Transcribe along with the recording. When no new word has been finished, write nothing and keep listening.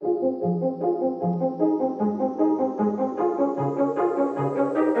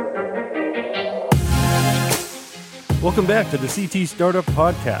Welcome back to the CT Startup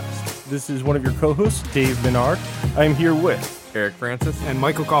Podcast. This is one of your co-hosts, Dave Menard. I'm here with Eric Francis and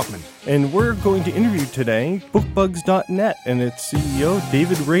Michael Kaufman. And we're going to interview today BookBugs.net and its CEO,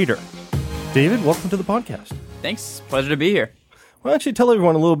 David Rader. David, welcome to the podcast. Thanks. Pleasure to be here. Why don't you tell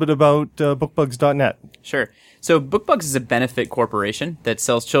everyone a little bit about BookBugs.net? Sure. So BookBugs is a benefit corporation that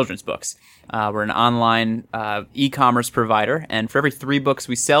sells children's books. We're an online e-commerce provider, and for every 3 books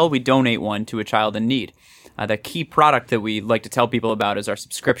we sell, we donate one to a child in need. The key product that we like to tell people about is our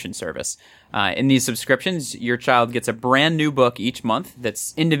subscription service. In these subscriptions, your child gets a brand new book each month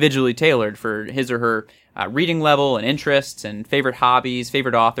that's individually tailored for his or her reading level and interests and favorite hobbies,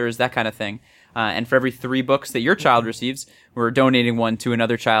 favorite authors, that kind of thing. And for every 3 books that your child receives, we're donating one to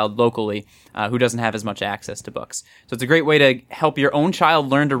another child locally who doesn't have as much access to books. So it's a great way to help your own child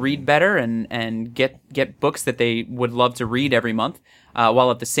learn to read better and get books that they would love to read every month,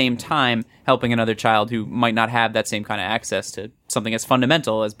 while at the same time helping another child who might not have that same kind of access to something as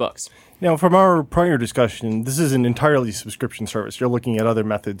fundamental as books. Now, from our prior discussion, this is an entirely subscription service. You're looking at other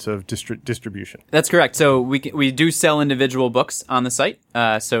methods of distribution. That's correct. So we do sell individual books on the site.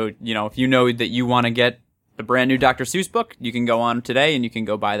 So, if you know that you want to get a brand new Dr. Seuss book, you can go on today and you can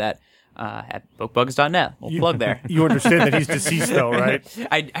go buy that at bookbugs.net. We'll plug there. You understand that he's deceased, though, right?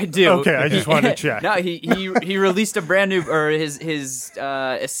 I do. Okay, I just wanted to check. No, he released a brand new, or his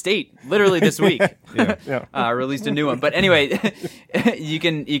estate literally this week. Released a new one. But anyway, you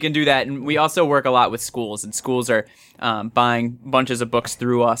can do that, and we also work a lot with schools, and schools are buying bunches of books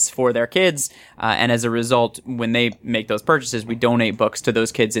through us for their kids, and as a result, when they make those purchases, we donate books to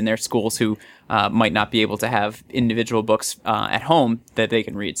those kids in their schools who might not be able to have individual books at home that they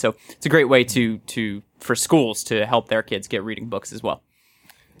can read. So it's a great way for schools to help their kids get reading books as well.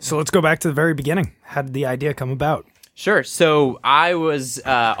 So let's go back to the very beginning. How did the idea come about? Sure. So I was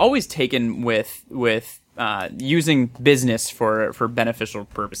always taken with using business for beneficial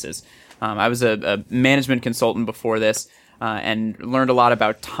purposes. I was a management consultant before this and learned a lot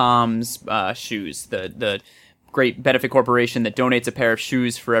about Tom's Shoes, the great benefit corporation that donates a pair of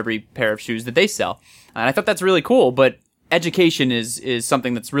shoes for every pair of shoes that they sell. And I thought that's really cool, but education is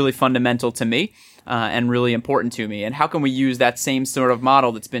something that's really fundamental to me and really important to me. And how can we use that same sort of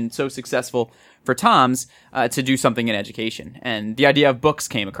model that's been so successful for Tom's to do something in education? And the idea of books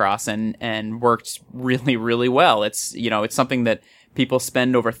came across and worked really, really well. It's something that people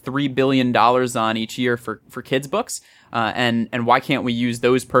spend over $3 billion on each year for kids' books. And why can't we use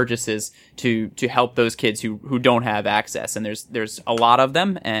those purchases to help those kids who don't have access? And there's a lot of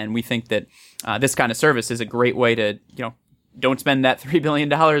them, and we think that this kind of service is a great way to, don't spend that $3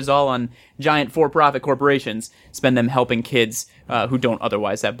 billion all on giant for-profit corporations. Spend them helping kids who don't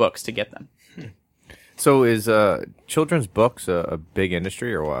otherwise have books to get them. So is children's books a big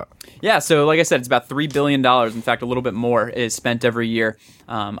industry or what? Yeah, so like I said, it's about $3 billion. In fact, a little bit more is spent every year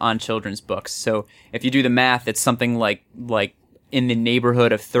on children's books. So if you do the math, it's something like in the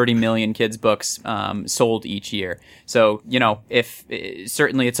neighborhood of 30 million kids' books sold each year. So, if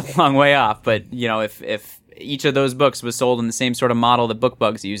certainly it's a long way off, but, if each of those books was sold in the same sort of model that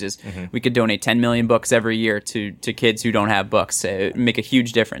BookBugs uses, we could donate 10 million books every year to kids who don't have books. It would make a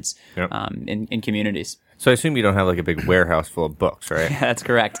huge difference in communities. So I assume you don't have like a big warehouse full of books, right? That's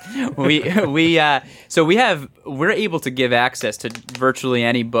correct. We're able to give access to virtually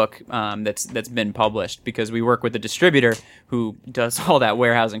any book that's been published because we work with a distributor who does all that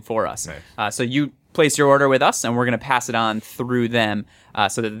warehousing for us. Nice. So you place your order with us, and we're going to pass it on through them,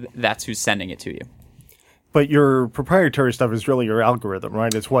 so that's who's sending it to you. But your proprietary stuff is really your algorithm,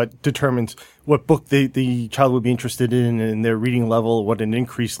 right? It's what determines what book the child would be interested in and their reading level, what an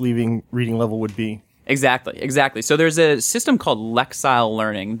increased reading level would be. Exactly. So there's a system called Lexile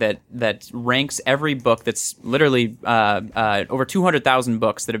Learning that ranks every book that's literally over 200,000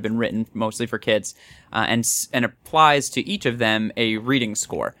 books that have been written mostly for kids and applies to each of them a reading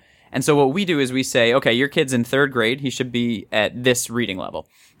score. And so what we do is we say, okay, your kid's in 3rd grade. He should be at this reading level.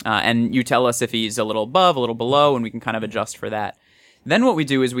 And you tell us if he's a little above, a little below, and we can kind of adjust for that. Then what we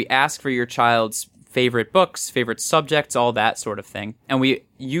do is we ask for your child's favorite books, favorite subjects, all that sort of thing. And we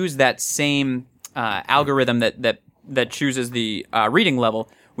use that same algorithm that chooses the reading level.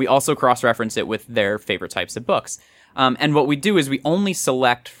 We also cross-reference it with their favorite types of books. And what we do is we only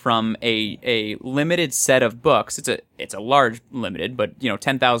select from a limited set of books. It's a large limited, but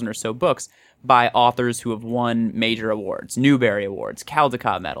 10,000 or so books by authors who have won major awards, Newbery Awards,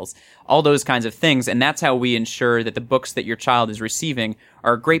 Caldecott medals, all those kinds of things. And that's how we ensure that the books that your child is receiving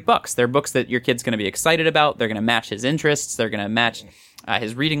are great books. They're books that your kid's going to be excited about. They're going to match his interests. They're going to match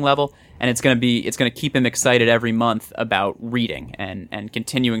his reading level, and it's going to keep him excited every month about reading and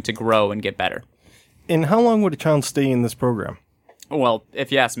continuing to grow and get better. And how long would a child stay in this program? Well,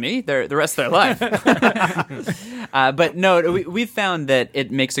 if you ask me, the rest of their life. But no, we've found that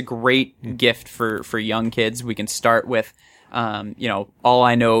it makes a great gift for young kids. We can start with, all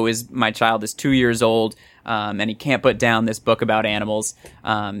I know is my child is 2 years old, and he can't put down this book about animals.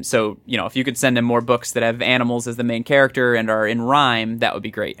 So, if you could send him more books that have animals as the main character and are in rhyme, that would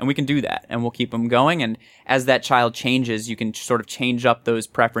be great. And we can do that, and we'll keep him going. And as that child changes, you can sort of change up those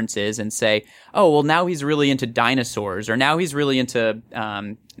preferences and say, oh, well, now he's really into dinosaurs, or now he's really into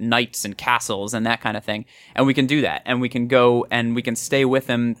knights and castles and that kind of thing. And we can do that. And we can go and we can stay with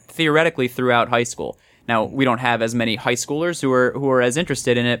him theoretically throughout high school. Now, we don't have as many high schoolers who are as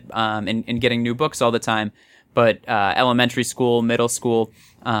interested in it, in getting new books all the time. But elementary school, middle school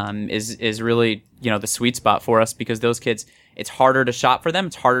is really, the sweet spot for us, because those kids, it's harder to shop for them.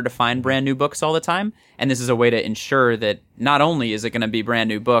 It's harder to find brand new books all the time. And this is a way to ensure that not only is it going to be brand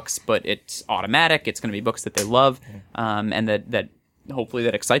new books, but it's automatic. It's going to be books that they love, and that hopefully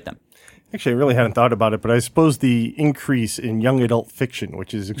that excite them. Actually, I really hadn't thought about it, but I suppose the increase in young adult fiction,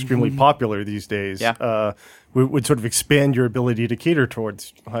 which is extremely popular these days, would sort of expand your ability to cater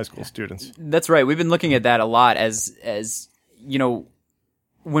towards high school students. That's right. We've been looking at that a lot as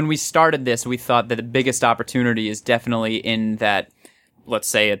when we started this, we thought that the biggest opportunity is definitely in that, let's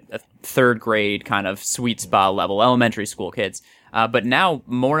say, a third grade kind of sweet spot level, elementary school kids. But now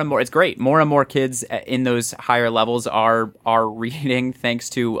more and more, it's great. More and more kids in those higher levels are reading, thanks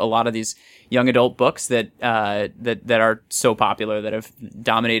to a lot of these young adult books that are so popular, that have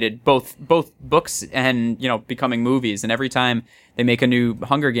dominated both books and becoming movies. And every time they make a new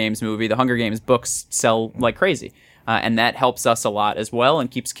Hunger Games movie, the Hunger Games books sell like crazy. And that helps us a lot as well,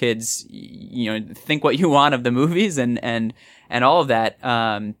 and keeps kids, think what you want of the movies and all of that.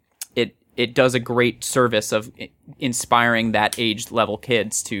 It does a great service of inspiring that age level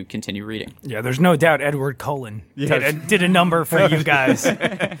kids to continue reading. Yeah, there's no doubt Edward Cullen did a number for you guys.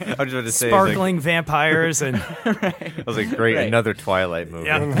 I was about to say, sparkling vampires and I was like, great, another Twilight movie.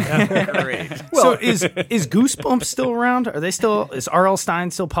 Yeah. Great. So is Goosebumps still around? Is R.L.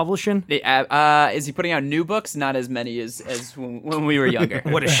 Stein still publishing? Is he putting out new books? Not as many as when we were younger.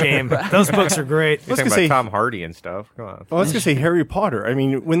 What a shame. Those books are great. You're talking about Tom Hardy and stuff. Come on. I was going to say Harry Potter. I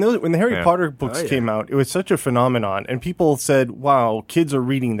mean, when the Harry Potter books came out, it was such a phenomenon, and people said, wow, kids are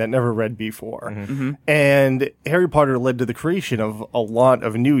reading that never read before. And Harry Potter led to the creation of a lot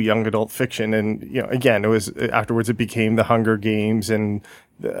of new young adult fiction. And, again, it was afterwards it became the Hunger Games and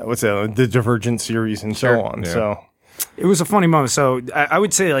the Divergent series and so on. Yeah. So it was a funny moment. So I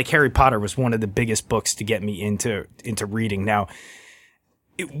would say like Harry Potter was one of the biggest books to get me into reading. Now,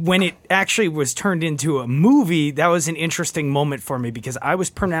 when it actually was turned into a movie, that was an interesting moment for me, because I was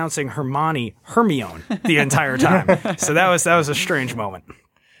pronouncing Hermione the entire time. So that was a strange moment.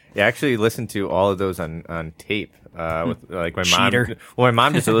 Yeah, I actually listened to all of those on tape. With like my Cheater. mom. Well, my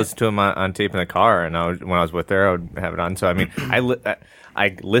mom used to listen to them on tape in the car, and when I was with her, I would have it on. So I mean,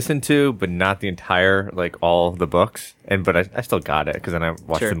 I listened to, but not the entire, like all the books, but I still got it, because then I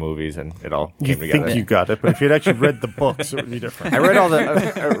watched the movies and it all came together. You think you got it, but if you'd actually read the books, it would be different. I read all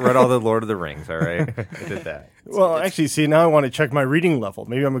the Lord of the Rings. All right, I did that. Well, actually, see, now I want to check my reading level.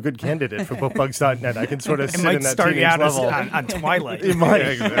 Maybe I'm a good candidate for BookBugs.net. I can sort of sit in that start you teenage out level. on Twilight. It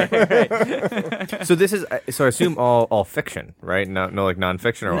might. So this is, so I assume all fiction, right? No like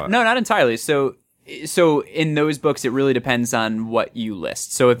nonfiction or what? No, not entirely. So in those books, it really depends on what you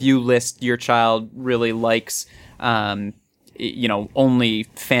list. So if you list your child really likes, only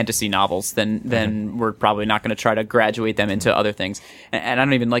fantasy novels, then we're probably not going to try to graduate them into other things. And I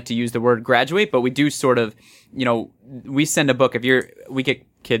don't even like to use the word graduate, but we do sort of, we send a book. We get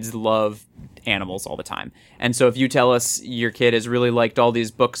kids love animals all the time. And so if you tell us your kid has really liked all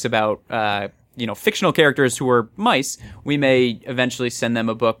these books about, fictional characters who are mice, we may eventually send them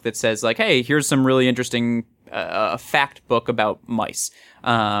a book that says like, hey, here's some really interesting fact book about mice,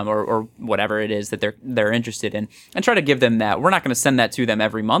 or whatever it is that they're interested in, and try to give them that. We're not going to send that to them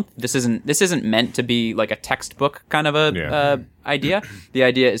every month. This isn't meant to be like a textbook kind of idea. The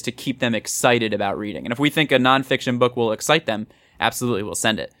idea is to keep them excited about reading. And if we think a nonfiction book will excite them, absolutely we'll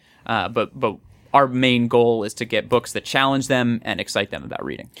send it. But our main goal is to get books that challenge them and excite them about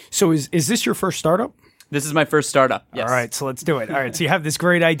reading. So is this your first startup? This is my first startup. Yes. All right, so let's do it. All right, so you have this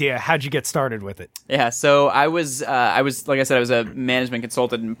great idea. How'd you get started with it? Yeah, so I was like I said, I was a management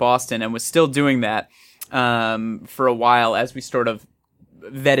consultant in Boston and was still doing that for a while as we sort of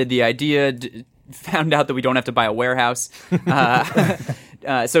vetted the idea, found out that we don't have to buy a warehouse.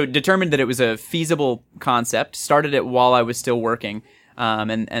 So determined that it was a feasible concept, started it while I was still working.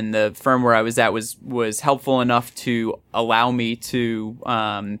 And the firm where I was at was helpful enough to allow me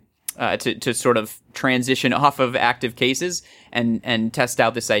to sort of transition off of active cases and test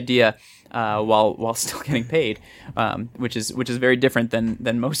out this idea while still getting paid, which is very different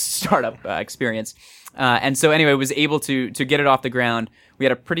than most startup experience. And so anyway, was able to get it off the ground. We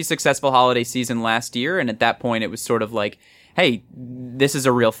had a pretty successful holiday season last year, and at that point, it was sort of like, hey, this is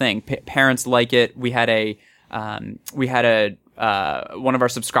a real thing. Parents like it. We had one of our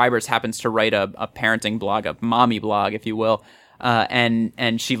subscribers happens to write a parenting blog, a mommy blog, if you will.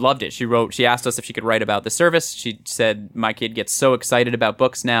 And she loved it. She asked us if she could write about the service. She said, my kid gets so excited about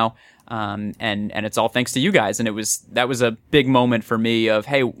books now. And it's all thanks to you guys. And that was a big moment for me of,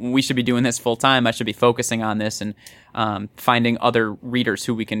 hey, we should be doing this full time. I should be focusing on this and, finding other readers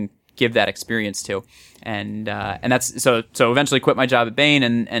who we can give that experience to. And that's, so eventually quit my job at Bain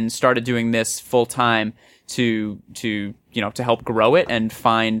and started doing this full time to help grow it and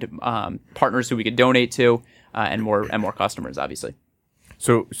find, partners who we could donate to. And more customers, obviously.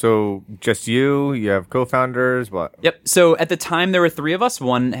 So just you have co-founders, what? Yep. So at the time there were 3 of us.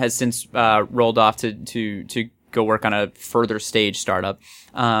 One has since rolled off to go work on a further stage startup.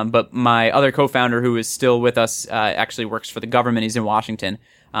 But my other co-founder, who is still with us, actually works for the government. He's in Washington.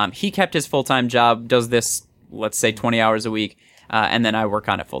 He kept his full-time job, does this, let's say 20 hours a week, and then I work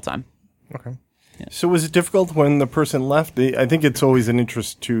on it full-time. Okay. Yeah. So was it difficult when the person left? I think it's always an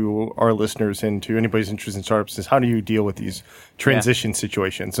interest to our listeners and to anybody's interested in startups is how do you deal with these transition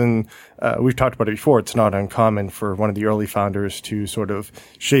situations? And we've talked about it before. It's not uncommon for one of the early founders to sort of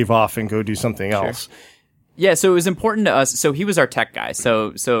shave off and go do something else. Yeah, so it was important to us. So he was our tech guy.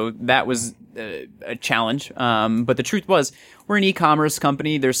 So that was a challenge. But the truth was, we're an e-commerce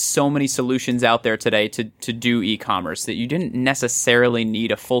company. There's so many solutions out there today to do e-commerce that you didn't necessarily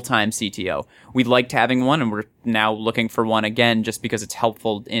need a full-time CTO. We liked having one, and we're now looking for one again, just because it's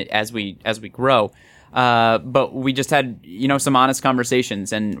helpful as we grow. But we just had, some honest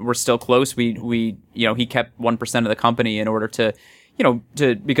conversations, and we're still close. We he kept 1% of the company in order to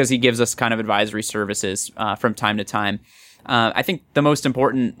because he gives us kind of advisory services from time to time. I think the most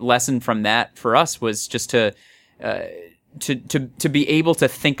important lesson from that for us was just to be able to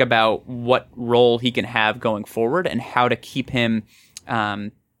think about what role he can have going forward and how to keep him,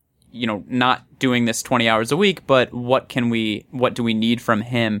 not doing this 20 hours a week, but what do we need from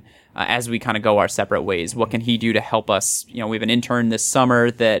him as we kind of go our separate ways? What can he do to help us? We have an intern this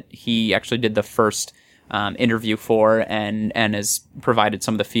summer that he actually did the first interview for and has provided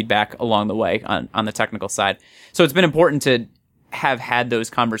some of the feedback along the way on the technical side. So it's been important to have had those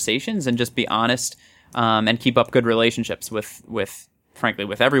conversations and just be honest and keep up good relationships with frankly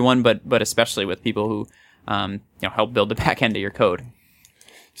with everyone, but especially with people who help build the back end of your code.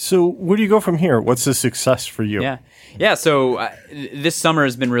 So where do you go from here? What's the success for you? Yeah. So this summer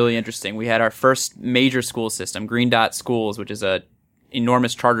has been really interesting. We had our first major school system, Green Dot Schools, which is a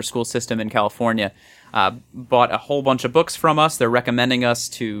enormous charter school system in California. Bought a whole bunch of books from us. They're recommending us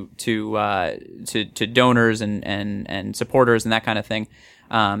to donors and supporters and that kind of thing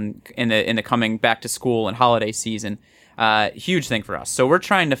in the coming back to school and holiday season. Huge thing for us. So we're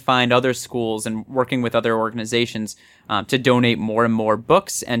trying to find other schools and working with other organizations to donate more and more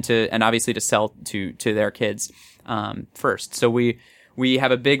books and obviously to sell to their kids first. So we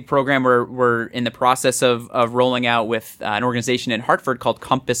have a big program we're in the process of rolling out with an organization in Hartford called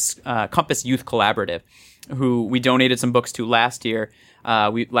Compass Youth Collaborative, who we donated some books to last year.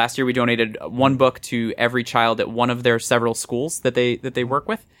 Last year we donated one book to every child at one of their several schools that they work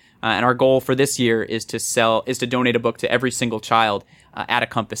with. And our goal for this year is to donate a book to every single child at a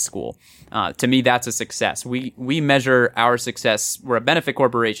Compass school. To me, that's a success. We measure our success. We're a benefit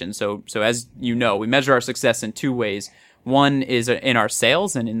corporation, so as you know, we measure our success in 2 ways. One is in our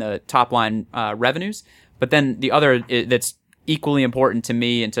sales and in the top line revenues, but then the other that's equally important to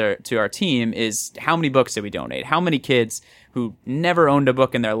me and to our team is how many books did we donate? How many kids who never owned a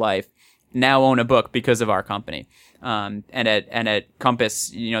book in their life now own a book because of our company? And at Compass,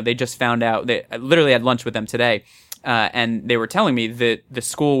 they just found out. I literally had lunch with them today, and they were telling me that the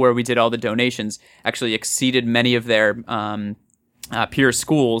school where we did all the donations actually exceeded many of their peer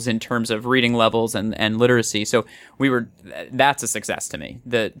schools in terms of reading levels and literacy. So that's a success to me.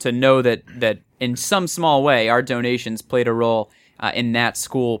 To know that in some small way our donations played a role in that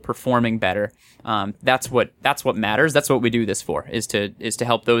school performing better. That's what matters. That's what we do this for, is to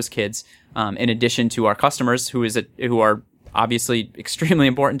help those kids, in addition to our customers who are obviously extremely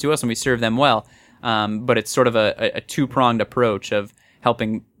important to us and we serve them well. But it's sort of a two-pronged approach of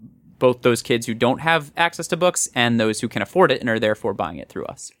helping both those kids who don't have access to books and those who can afford it and are therefore buying it through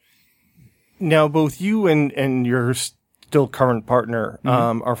us. Now, both you and your still current partner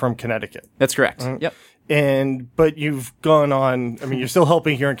are from Connecticut. That's correct. Yep. But you've gone on, I mean, you're still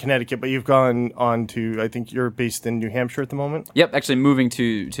helping here in Connecticut, but you've gone on to, I think you're based in New Hampshire at the moment? Yep, actually moving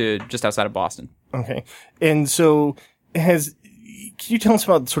to just outside of Boston. Okay. And so can you tell us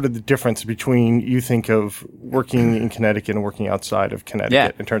about sort of the difference between, you think, of working in Connecticut and working outside of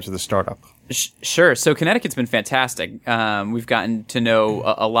Connecticut in terms of the startup? Sure. So Connecticut's been fantastic. We've gotten to know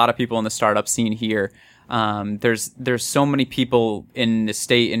a lot of people in the startup scene here. There's so many people in the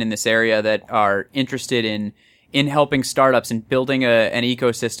state and in this area that are interested in helping startups and building an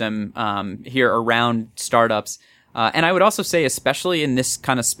ecosystem here around startups. And I would also say, especially in this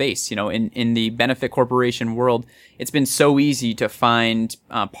kind of space, in the benefit corporation world, it's been so easy to find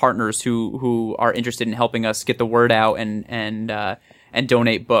partners who are interested in helping us get the word out and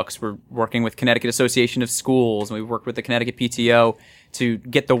donate books. We're working with Connecticut Association of Schools, and we've worked with the Connecticut PTO to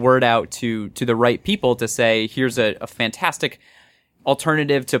get the word out to the right people to say, here's a fantastic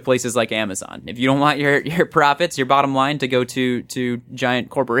alternative to places like Amazon. If you don't want your profits, your bottom line to go to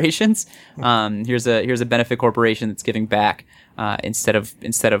giant corporations, here's a benefit corporation that's giving back instead of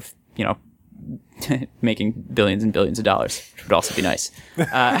making billions and billions of dollars, which would also be nice.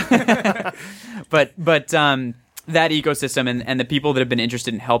 But that ecosystem and the people that have been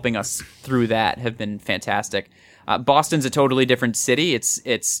interested in helping us through that have been fantastic. Boston's a totally different city.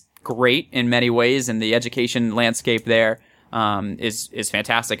 It's great in many ways, and the education landscape there is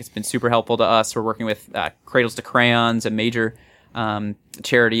fantastic. It's been super helpful to us. We're working with Cradles to Crayons, a major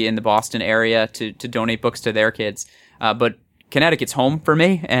charity in the Boston area, to donate books to their kids. But Connecticut's home for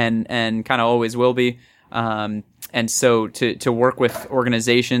me, and kind of always will be. And so to work with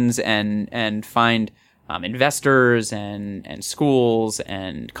organizations and find investors and schools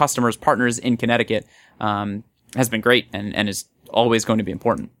and customers, partners in Connecticut has been great and is always going to be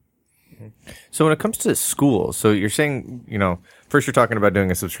important. So when it comes to schools, so you're saying, first you're talking about doing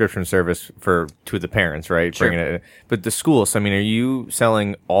a subscription service to the parents, right? Sure. Bringing it, but the schools, I mean, are you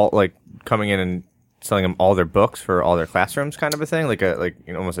selling coming in and selling them all their books for all their classrooms, kind of a thing,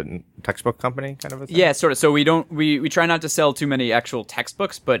 almost a textbook company kind of a thing? Yeah, sort of. So we try not to sell too many actual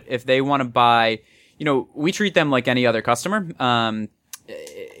textbooks, but if they want to buy, we treat them like any other customer.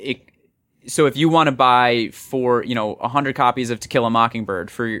 So if you want to buy 100 copies of To Kill a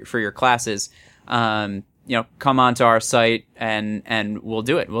Mockingbird for your classes, come onto our site and we'll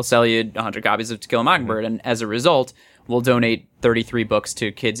do it. We'll sell you 100 copies of To Kill a Mockingbird, and as a result, we'll donate 33 books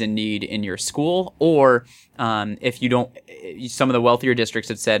to kids in need in your school. Or if you don't, some of the wealthier districts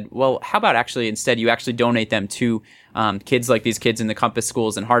had said, well, how about actually instead you actually donate them to kids like these kids in the Compass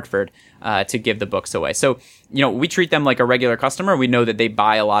schools in Hartford to give the books away. So, we treat them like a regular customer. We know that they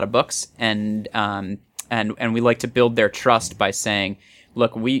buy a lot of books, and we like to build their trust by saying,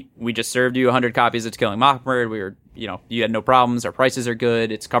 look, we just served you 100 copies of To Kill a Mockingbird. We were, you had no problems. Our prices are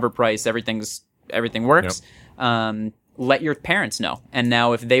good. It's cover price. Everything works. Yep. Let your parents know. And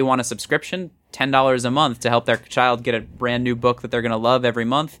now if they want a subscription, $10 a month to help their child get a brand new book that they're going to love every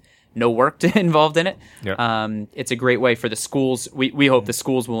month, no work involved in it. Yep. It's a great way for the schools. We hope the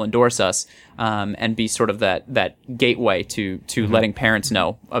schools will endorse us and be sort of that gateway to letting parents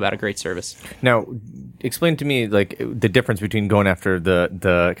know about a great service. Now, explain to me the difference between going after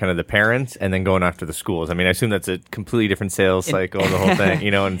the kind of the parents and then going after the schools. I mean, I assume that's a completely different sales cycle, the whole thing,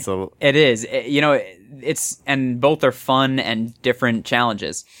 and so it is. And both are fun and different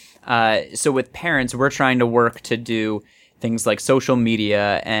challenges. So with parents, we're trying to work to do things like social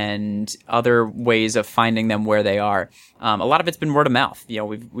media and other ways of finding them where they are. A lot of it's been word of mouth.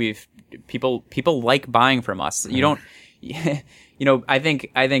 We've people like buying from us. You don't, I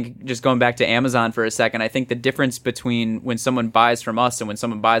think just going back to Amazon for a second, I think the difference between when someone buys from us and when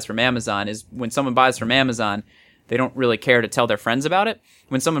someone buys from Amazon is when someone buys from Amazon, they don't really care to tell their friends about it.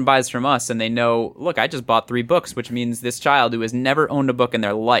 When someone buys from us and they know, look, I just bought 3 books, which means this child who has never owned a book in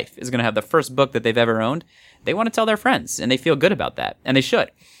their life is going to have the first book that they've ever owned. They want to tell their friends, and they feel good about that, and they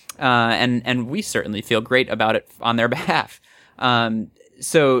should. And we certainly feel great about it on their behalf.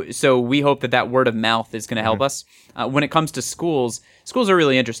 So we hope that word of mouth is going to help us. When it comes to schools are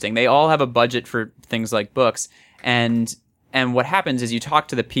really interesting. They all have a budget for things like books, and what happens is you talk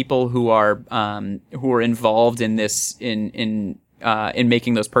to the people who are involved in this in in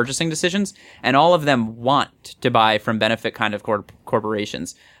making those purchasing decisions, and all of them want to buy from benefit kind of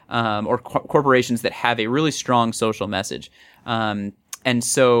corporations, or corporations that have a really strong social message. And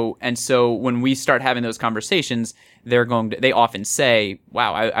so when we start having those conversations, they often say,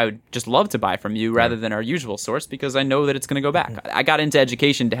 wow, I would just love to buy from you rather than our usual source, because I know that it's going to go back. I got into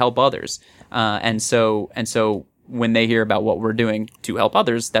education to help others. And so when they hear about what we're doing to help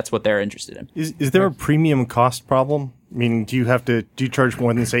others, that's what they're interested in. Is there a premium cost problem? Meaning, do you charge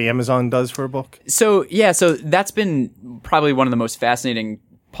more than, say, Amazon does for a book? So that's been probably one of the most fascinating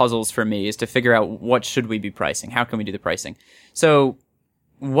puzzles for me, is to figure out what should we be pricing? How can we do the pricing? So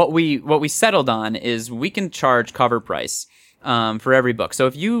what we settled on is we can charge cover price for every book. So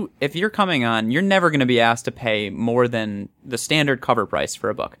if you're coming on, you're never going to be asked to pay more than the standard cover price for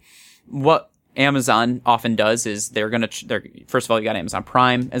a book. What Amazon often does is first of all, you got Amazon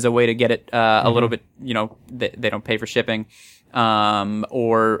Prime as a way to get it a little bit, they don't pay for shipping,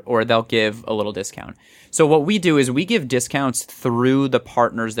 or they'll give a little discount. So what we do is we give discounts through the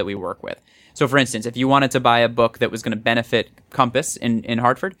partners that we work with. So for instance, if you wanted to buy a book that was going to benefit Compass in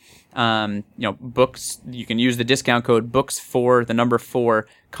Hartford, books, you can use the discount code books4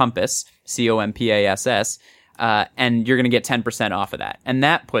 Compass, COMPASS, and you're going to get 10% off of that. And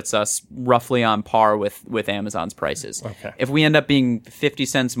that puts us roughly on par with Amazon's prices. Okay. If we end up being 50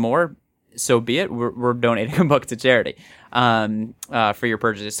 cents more, so be it. We're donating a book to charity for your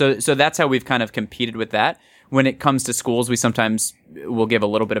purchases. So that's how we've kind of competed with that. When it comes to schools, we sometimes will give a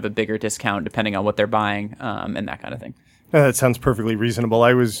little bit of a bigger discount depending on what they're buying, and that kind of thing. That sounds perfectly reasonable.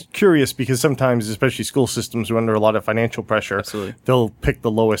 I was curious because sometimes, especially school systems, are under a lot of financial pressure. Absolutely. They'll pick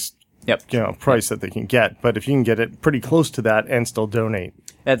the lowest price that they can get. But if you can get it pretty close to that and still donate.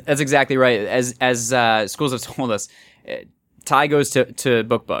 That's exactly right. As schools have told us, Ty goes to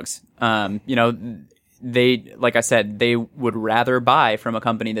Book Bugs. They, like I said, they would rather buy from a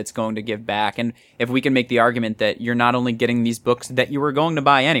company that's going to give back. And if we can make the argument that you're not only getting these books that you were going to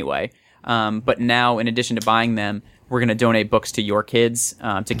buy anyway, but now in addition to buying them, we're going to donate books to your kids,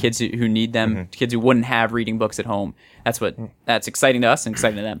 to kids who need them, kids who wouldn't have reading books at home. That's exciting to us and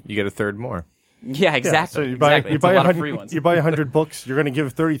exciting to them. You get a third more. Yeah, exactly. So you buy, exactly. you buy a lot of free ones. You buy 100 books, you're going to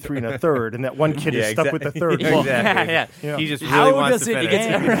give 33 and a third, and that one kid is stuck with the third book. Exactly. Yeah. He just really How wants does to it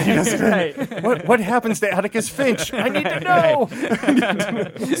finish. end? Right. What happens to Atticus Finch? I need to know.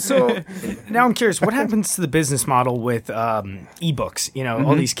 So now I'm curious, what happens to the business model with ebooks?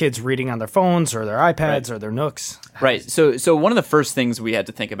 All these kids reading on their phones or their iPads or their Nooks. Right. So one of the first things we had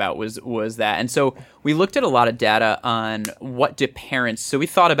to think about was that. And so we looked at a lot of data on what do parents, so we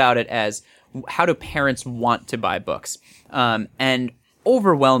thought about it as how do parents want to buy books? And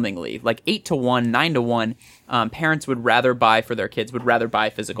overwhelmingly, like 8-1, 9-1, parents would rather buy for their kids, would rather buy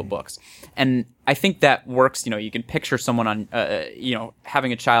physical books. And I think that works. You can picture someone on,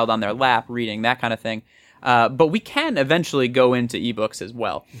 having a child on their lap, reading, that kind of thing. But we can eventually go into ebooks as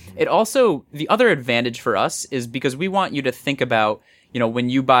well. It also, the other advantage for us is because we want you to think about, when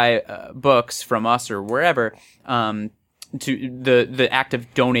you buy books from us or wherever, to the act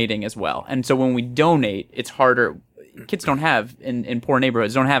of donating as well. And so when we donate, it's harder. Kids don't have, in poor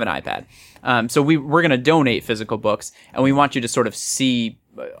neighborhoods, don't have an iPad. So we're going to donate physical books, and we want you to sort of see,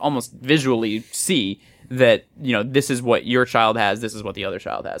 almost visually see that, this is what your child has, this is what the other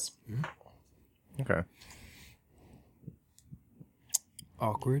child has. Okay.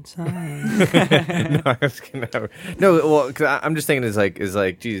 Awkward silence. Well, cause I'm just thinking is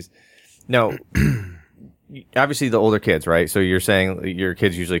like, geez, no. Obviously, the older kids, right? So you're saying your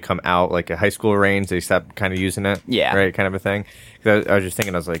kids usually come out like a high school range, they stop kind of using it, yeah, right, kind of a thing. Because I was just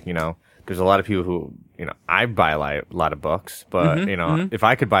thinking, I was like, there's a lot of people who, I buy a lot of books, but if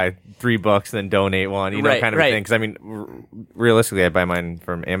I could buy 3 books and then donate one, kind of a thing. Because I mean, realistically, I buy mine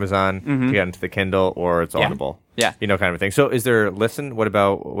from Amazon to get into the Kindle, or it's Audible, kind of a thing. So is there Listen? What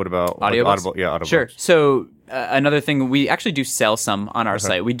about audiobooks? Audible? Yeah, Audible. Sure. So another thing, we actually do sell some on our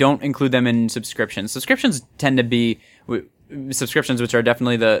site. We don't include them in subscriptions. Subscriptions tend to be subscriptions, which are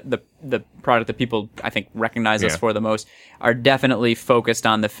definitely the product that people, I think, recognize us for the most, are definitely focused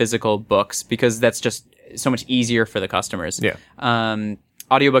on the physical books because that's just so much easier for the customers. Yeah.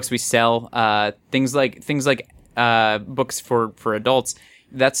 Audiobooks we sell, things like books for adults.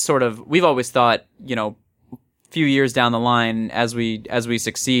 That's sort of, we've always thought, few years down the line, as we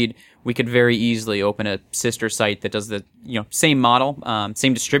succeed, we could very easily open a sister site that does the same model,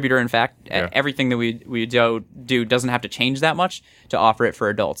 same distributor. In fact, everything that we do doesn't have to change that much to offer it for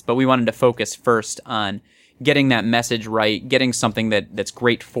adults. But we wanted to focus first on getting that message right, getting something that's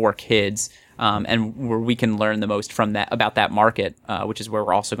great for kids, and where we can learn the most from that about that market, which is where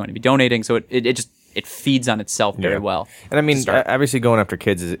we're also going to be donating. So it just it feeds on itself very well. And I mean, obviously going after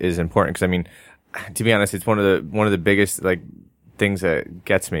kids is important because I mean, to be honest, it's one of the biggest like things that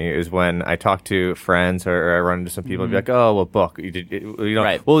gets me is when I talk to friends or I run into some people and be like, oh, what book?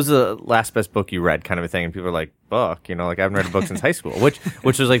 What was the last best book you read kind of a thing? And people are like, book, like I haven't read a book since high school, which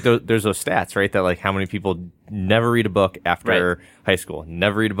was like, there's those stats, right? That like how many people never read a book after high school,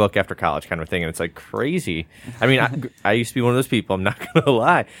 never read a book after college kind of thing. And it's like crazy. I mean, I used to be one of those people, I'm not going to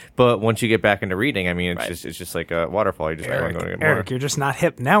lie, but once you get back into reading, I mean, it's just like a waterfall. You just Eric, going to get more. Eric, you're just not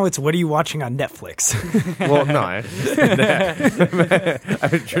hip. Now it's, what are you watching on Netflix? Well, no, I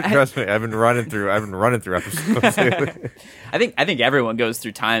trust me, I've been running through episodes. I think everyone goes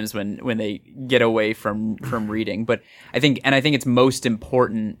through times when they get away from reading, but I think it's most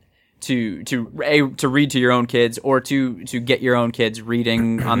important to read to your own kids or to get your own kids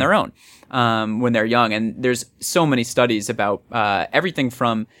reading on their own when they're young. And there's so many studies about everything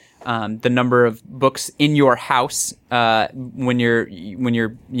from the number of books in your house when you're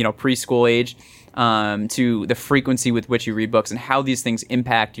preschool age to the frequency with which you read books and how these things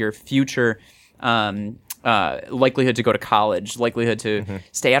impact your future likelihood to go to college, likelihood to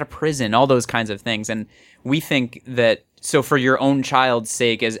stay out of prison, all those kinds of things. And we think that, so for your own child's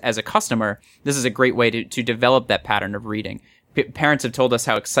sake, as a customer, this is a great way to develop that pattern of reading. Parents have told us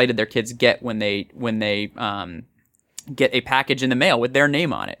how excited their kids get when they get a package in the mail with their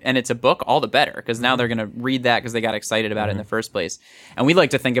name on it, and it's a book, all the better, because now they're going to read that because they got excited about it in the first place. And we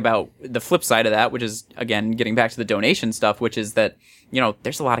like to think about the flip side of that, which is, again, getting back to the donation stuff, which is that,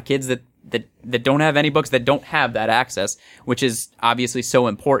 there's a lot of kids that don't have any books, that don't have that access, which is obviously so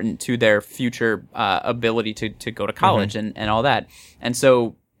important to their future ability to go to college and all that. And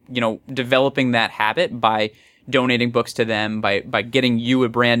so, developing that habit by donating books to them, by getting you a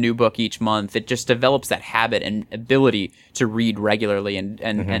brand new book each month, it just develops that habit and ability to read regularly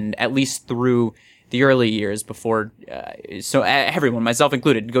and at least through the early years before, so everyone, myself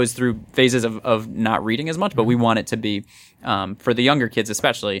included, goes through phases of not reading as much, but we want it to be, for the younger kids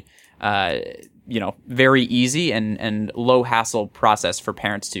especially, very easy and low hassle process for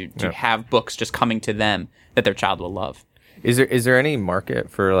parents to have books just coming to them that their child will love. Is there any market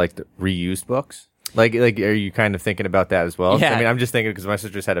for like the reused books? Like, are you kind of thinking about that as well? Yeah. I mean, I'm just thinking because my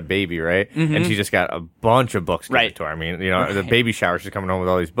sister just had a baby, right? And she just got a bunch of books given to her. I mean, the baby shower, she's coming home with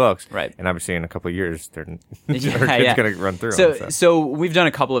all these books. Right. And obviously in a couple of years, her kid's going to run through them. So we've done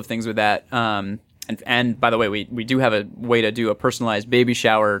a couple of things with that. And by the way, we do have a way to do a personalized baby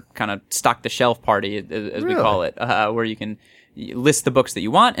shower kind of stock the shelf party, as we call it, where you can list the books that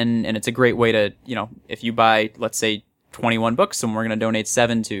you want. And it's a great way to, if you buy, let's say, 21 books, and we're going to donate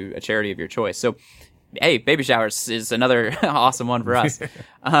 7 to a charity of your choice. So, hey, baby showers is another awesome one for us.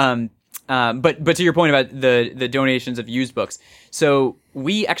 But to your point about the donations of used books, so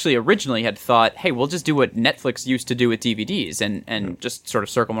we actually originally had thought, hey, we'll just do what Netflix used to do with DVDs and just sort of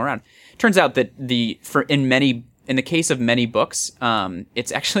circle them around. Turns out that in the case of many books,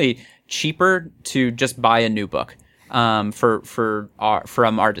 it's actually cheaper to just buy a new book from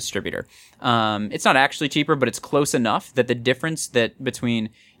our distributor. It's not actually cheaper, but it's close enough that the difference between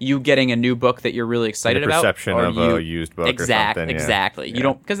you getting a new book that you're really excited about, perception of a used book, or something. Exactly. You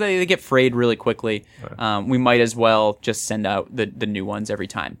don't, because they get frayed really quickly. We might as well just send out the new ones every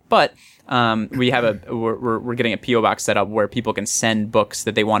time. But we're getting a PO box set up where people can send books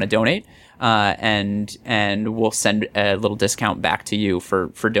that they want to donate, and we'll send a little discount back to you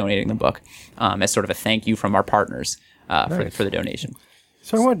for donating the book, as sort of a thank you from our partners for the donation.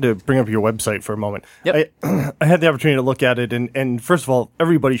 So I wanted to bring up your website for a moment. Yep. I had the opportunity to look at it, and first of all,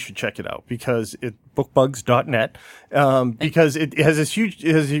 everybody should check it out because it's bookbugs.net, because it has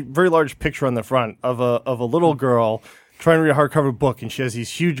a very large picture on the front of a little girl trying to read a hardcover book, and she has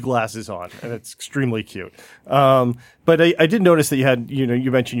these huge glasses on, and it's extremely cute. But I did notice that you had,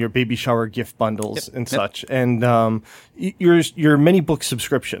 you mentioned your baby shower gift bundles and such, and your many book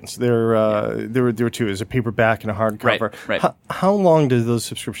subscriptions. There were two, is a paperback and a hardcover. Right. How long do those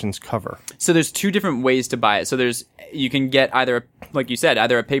subscriptions cover? So there's two different ways to buy it. So you can get either, like you said,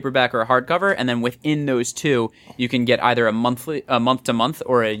 either a paperback or a hardcover, and then within those two, you can get either a month-to-month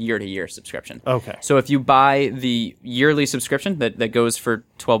or a year-to-year subscription. Okay. So if you buy the yearly subscription that goes for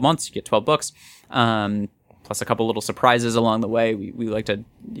 12 months, you get 12 books, plus a couple little surprises along the way. We like to,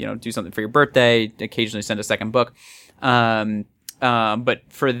 do something for your birthday, occasionally send a second book. But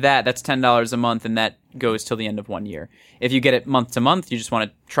for that's $10 a month, and that goes till the end of 1 year. If you get it month to month, you just want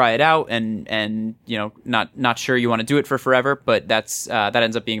to try it out and not sure you want to do it for forever, but that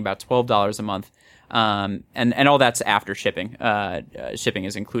ends up being about $12 a month. And all that's after shipping. Shipping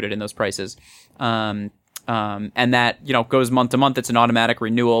is included in those prices. And that, goes month to month. It's an automatic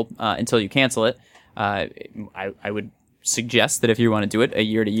renewal, until you cancel it. I would suggest that if you want to do it, a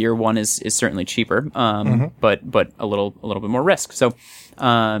year-to-year one is certainly cheaper, but a little bit more risk. So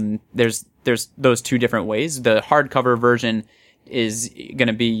there's those two different ways. The hardcover version is going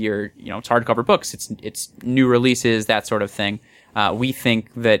to be your, it's hardcover books. It's new releases, that sort of thing. We think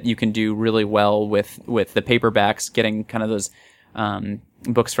that you can do really well with the paperbacks, getting kind of those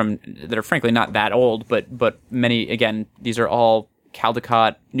books that are frankly not that old, but many, again, these are all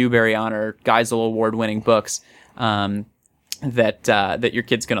Caldecott, Newbery Honor, Geisel Award-winning books that your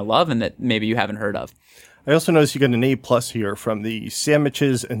kid's going to love and that maybe you haven't heard of. I also noticed you got an A+ here from the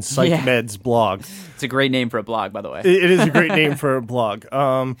Sandwiches and Psych Meds blog. It's a great name for a blog, by the way. It is a great name for a blog.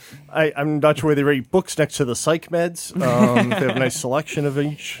 I'm not sure where they rate books next to the Psych Meds. They have a nice selection of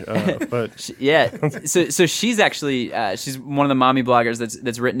each. But yeah, so she's actually she's one of the mommy bloggers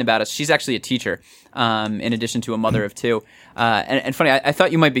that's written about us. She's actually a teacher, in addition to a mother of two. And funny, I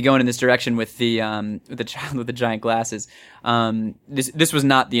thought you might be going in this direction with the child with the giant glasses. This was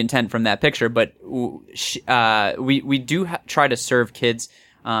not the intent from that picture, but we do try to serve kids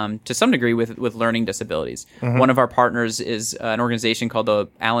to some degree with learning disabilities. One of our partners is an organization called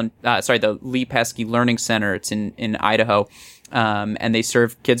the Lee Pesky Learning Center. It's in Idaho, and they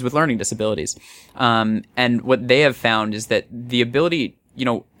serve kids with learning disabilities. And what they have found is that the ability,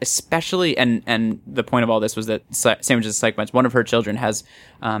 especially, and the point of all this was that Sandwiches Psych Meds, one of her children has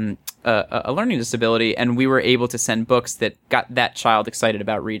a learning disability, and we were able to send books that got that child excited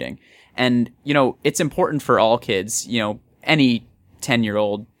about reading. And, it's important for all kids, any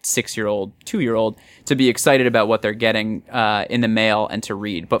 10-year-old, 6-year-old, 2-year-old to be excited about what they're getting in the mail and to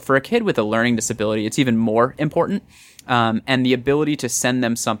read. But for a kid with a learning disability, it's even more important. And the ability to send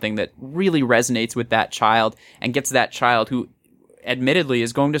them something that really resonates with that child and gets that child who admittedly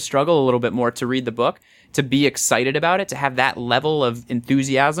is going to struggle a little bit more to read the book, to be excited about it, to have that level of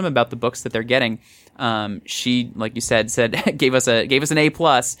enthusiasm about the books that they're getting. She, like you said gave us an A+,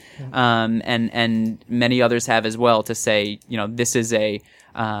 and many others have as well, to say, this is a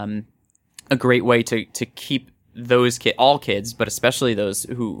great way to keep those all kids, but especially those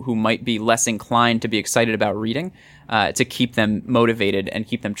who might be less inclined to be excited about reading, to keep them motivated and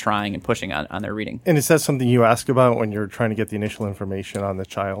keep them trying and pushing on their reading. And is that something you ask about when you're trying to get the initial information on the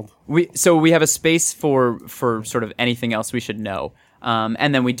child? So we have a space for sort of anything else we should know.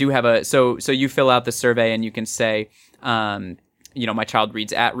 And then we do have so you fill out the survey and you can say, my child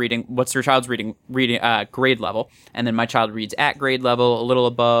reads at reading. What's your child's reading grade level? And then my child reads at grade level, a little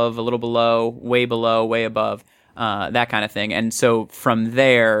above, a little below, way above, that kind of thing. And so from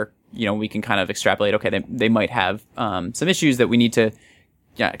there, we can kind of extrapolate. Okay, they might have some issues that we need to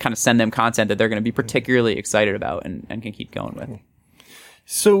kind of send them content that they're going to be particularly excited about and can keep going with.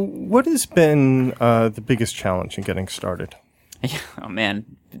 So, what has been the biggest challenge in getting started? Oh man,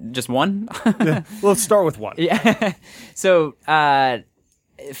 just one? Yeah. Well, let's start with one. Yeah. So,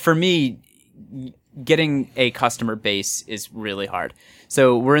 for me, getting a customer base is really hard.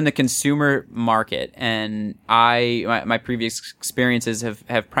 So we're in the consumer market, and my previous experiences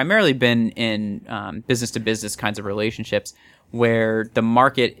have primarily been in business to business kinds of relationships, where the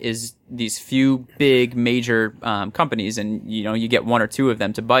market is these few big major companies, and you get one or two of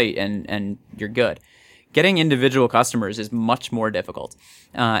them to bite, and you're good. Getting individual customers is much more difficult.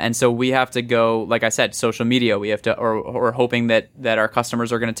 And so we have to go, like I said, social media. We have to, or hoping that our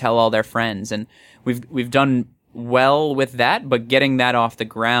customers are going to tell all their friends. And we've done well with that, but getting that off the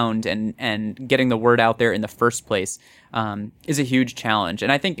ground and getting the word out there in the first place is a huge challenge. And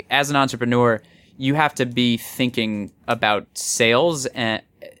I think as an entrepreneur, you have to be thinking about sales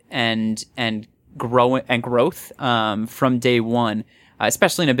and growth from day one,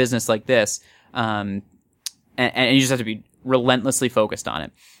 especially in a business like this. And you just have to be relentlessly focused on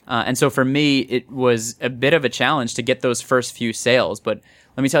it. And so for me, it was a bit of a challenge to get those first few sales. But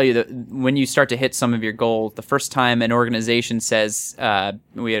let me tell you that when you start to hit some of your goals, the first time an organization says,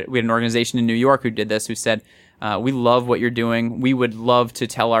 we had an organization in New York who did this, who said, we love what you're doing. We would love to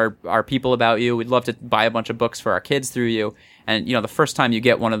tell our people about you. We'd love to buy a bunch of books for our kids through you. And, the first time you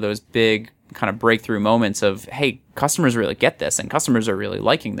get one of those big kind of breakthrough moments of, hey, customers really get this and customers are really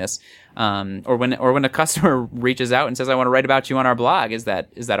liking this. Or when a customer reaches out and says, I want to write about you on our blog, is that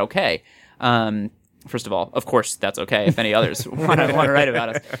okay? First of all, of course, that's okay if any others want to write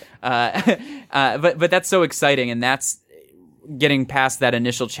about us. But that's so exciting, and that's getting past that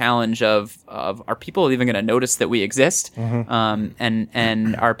initial challenge of are people even going to notice that we exist? Mm-hmm.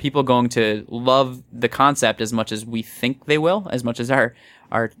 And are people going to love the concept as much as we think they will, as much as our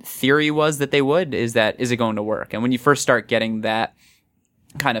theory was that they would? Is it going to work? And when you first start getting that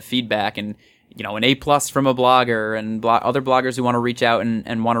kind of feedback, and an A+ from a blogger and other bloggers who want to reach out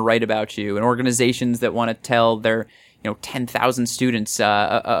and want to write about you, and organizations that want to tell their 10,000 students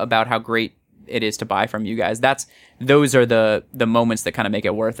about how great it is to buy from you guys. Those are the moments that kind of make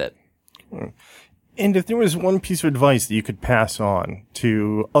it worth it. And if there was one piece of advice that you could pass on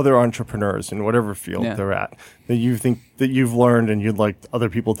to other entrepreneurs in whatever field they're at, that you think that you've learned and you'd like other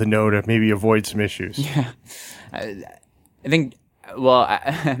people to know to maybe avoid some issues. Yeah. I think, well,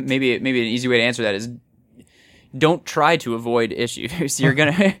 maybe an easy way to answer that is don't try to avoid issues. You're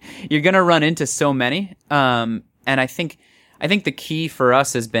gonna run into so many. And I think the key for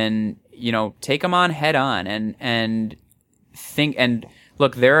us has been, take them on head on and think, and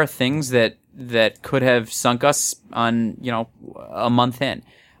look, there are things that could have sunk us on, a month in.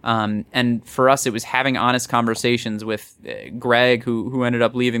 And for us, it was having honest conversations with Greg, who ended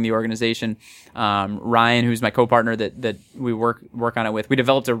up leaving the organization, Ryan, who's my co-partner that we work on it with. We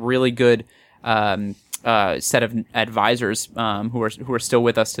developed a really good set of advisors who are still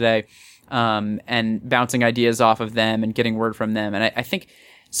with us today, and bouncing ideas off of them and getting word from them. And I think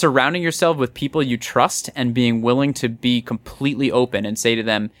surrounding yourself with people you trust and being willing to be completely open and say to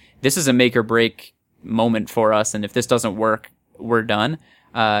them, this is a make or break moment for us, and if this doesn't work, we're done.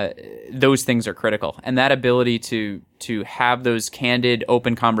 Those things are critical. And that ability to have those candid,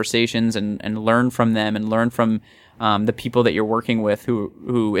 open conversations and learn from them and learn from the people that you're working with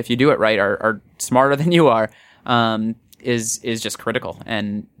who, if you do it right, are smarter than you are, is just critical.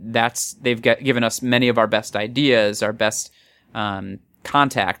 And they've given us many of our best ideas, our best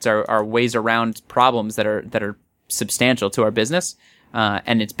contacts, our ways around problems that are substantial to our business.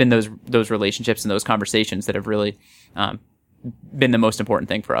 And it's been those relationships and those conversations that have really been the most important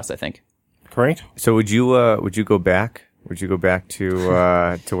thing for us, I think. Great. So would you go back? Would you go back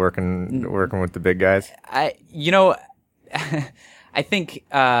to working with the big guys? I think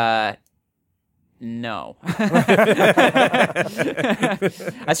no. I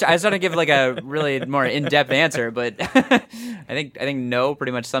was trying to give like a really more in-depth answer, but I think no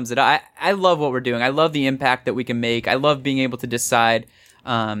pretty much sums it up. I love what we're doing. I love the impact that we can make. I love being able to decide,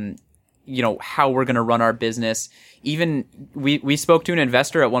 how we're going to run our business. Even we spoke to an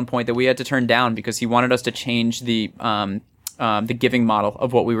investor at one point that we had to turn down because he wanted us to change the giving model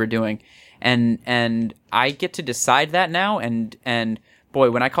of what we were doing, and I get to decide that now. And boy,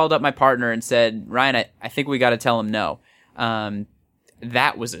 when I called up my partner and said, Ryan, I think we got to tell him no.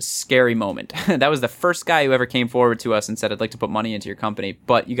 That was a scary moment. That was the first guy who ever came forward to us and said, I'd like to put money into your company,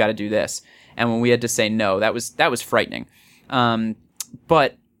 but you got to do this. And when we had to say no, that was frightening.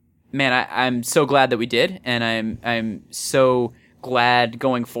 But man, I'm so glad that we did. And I'm so glad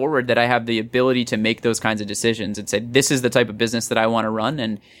going forward that I have the ability to make those kinds of decisions and say, this is the type of business that I want to run.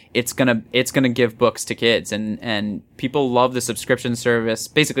 And it's going to give books to kids, and people love the subscription service.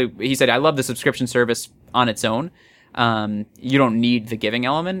 Basically, he said, I love the subscription service on its own. You don't need the giving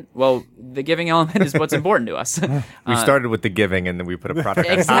element. Well, the giving element is what's important to us. We started with the giving, and then we put a product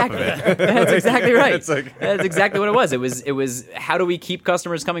on top of it. That's exactly right. That's exactly what it was. It was how do we keep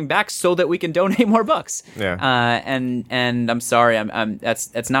customers coming back so that we can donate more books? Yeah. And I'm sorry,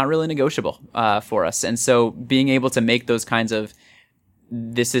 that's not really negotiable for us. And so being able to make those kinds of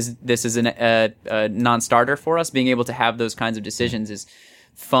this is a non-starter for us. Being able to have those kinds of decisions is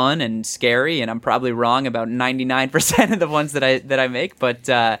fun and scary, and I'm probably wrong about 99% of the ones that I make, but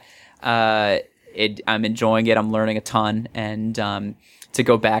I'm enjoying it. I'm learning a ton, and to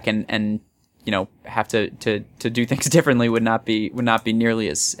go back and have to do things differently would not be nearly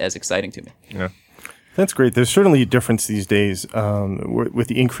as exciting to me. Yeah. That's great. There's certainly a difference these days with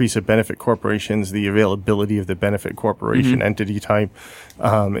the increase of benefit corporations, the availability of the benefit corporation entity type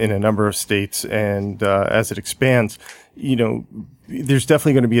in a number of states, and as it expands, there's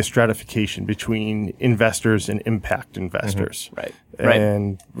definitely going to be a stratification between investors and impact investors. Right.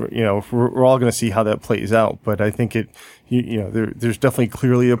 And, we're all going to see how that plays out. But I think there's definitely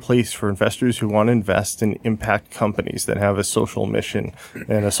clearly a place for investors who want to invest in impact companies that have a social mission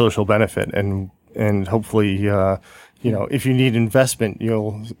and a social benefit. And hopefully, if you need investment,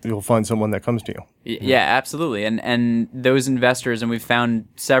 you'll find someone that comes to you. Yeah, absolutely. And those investors, and we've found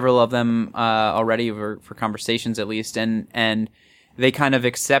several of them already for conversations at least, and they kind of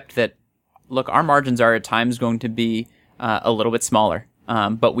accept that, look, our margins are at times going to be a little bit smaller,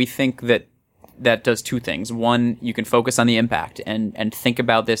 but we think that does two things. One, you can focus on the impact and think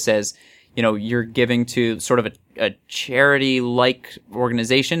about this as, you're giving to sort of a charity-like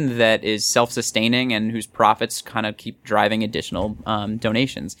organization that is self-sustaining and whose profits kind of keep driving additional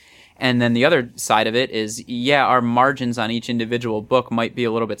donations. And then the other side of it is, our margins on each individual book might be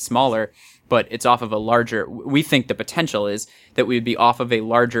a little bit smaller, but it's off of a larger, we think the potential is that we would be off of a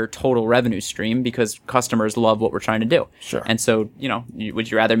larger total revenue stream because customers love what we're trying to do. Sure. And so,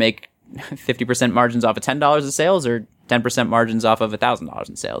 would you rather make 50% margins off of $10 of sales or 10% margins off of $1,000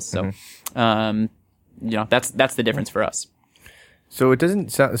 in sales? So, that's the difference for us. So it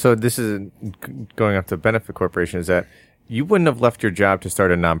doesn't sound, so this is going off the Benefit Corporation, is that you wouldn't have left your job to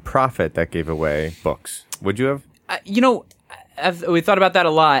start a nonprofit that gave away books, would you have? We thought about that a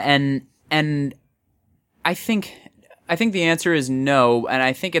lot, and I think the answer is no, and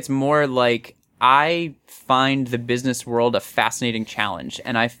I think it's more like I find the business world a fascinating challenge,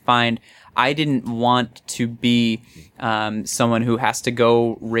 and I find I didn't want to be someone who has to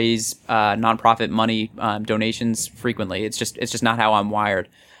go raise nonprofit money donations frequently. It's just not how I'm wired.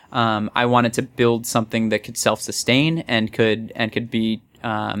 I wanted to build something that could self-sustain and could be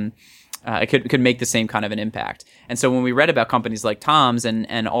it could make the same kind of an impact. And so when we read about companies like Tom's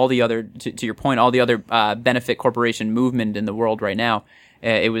and all the other, to your point, all the other benefit corporation movement in the world right now,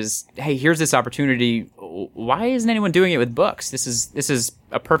 it was, hey, here's this opportunity. Why isn't anyone doing it with books? This is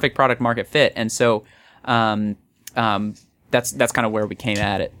a perfect product market fit. And so that's kind of where we came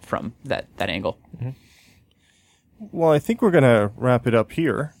at it from, that angle. Mm-hmm. Well, I think we're going to wrap it up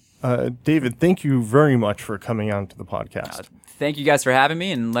here. David, thank you very much for coming on to the podcast. Thank you guys for having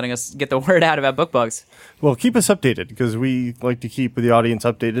me and letting us get the word out about BookBugs. Well, keep us updated because we like to keep the audience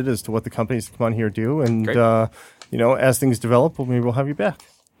updated as to what the companies that come on here do. And, as things develop, maybe we'll have you back.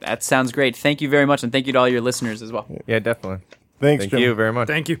 That sounds great. Thank you very much. And thank you to all your listeners as well. Yeah, definitely. Thanks, Thank Jim. you very much.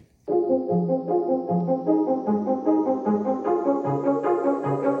 Thank you.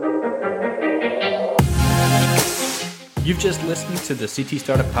 You've just listened to the CT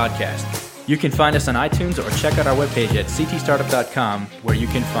Startup Podcast. You can find us on iTunes or check out our webpage at ctstartup.com, where you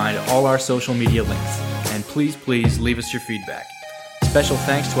can find all our social media links. And please leave us your feedback. Special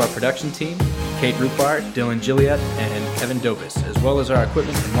thanks to our production team, Kate Rupart, Dylan Gilliatt, and Kevin Dobis, as well as our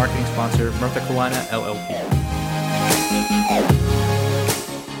equipment and marketing sponsor, Murtha Kalina LLP.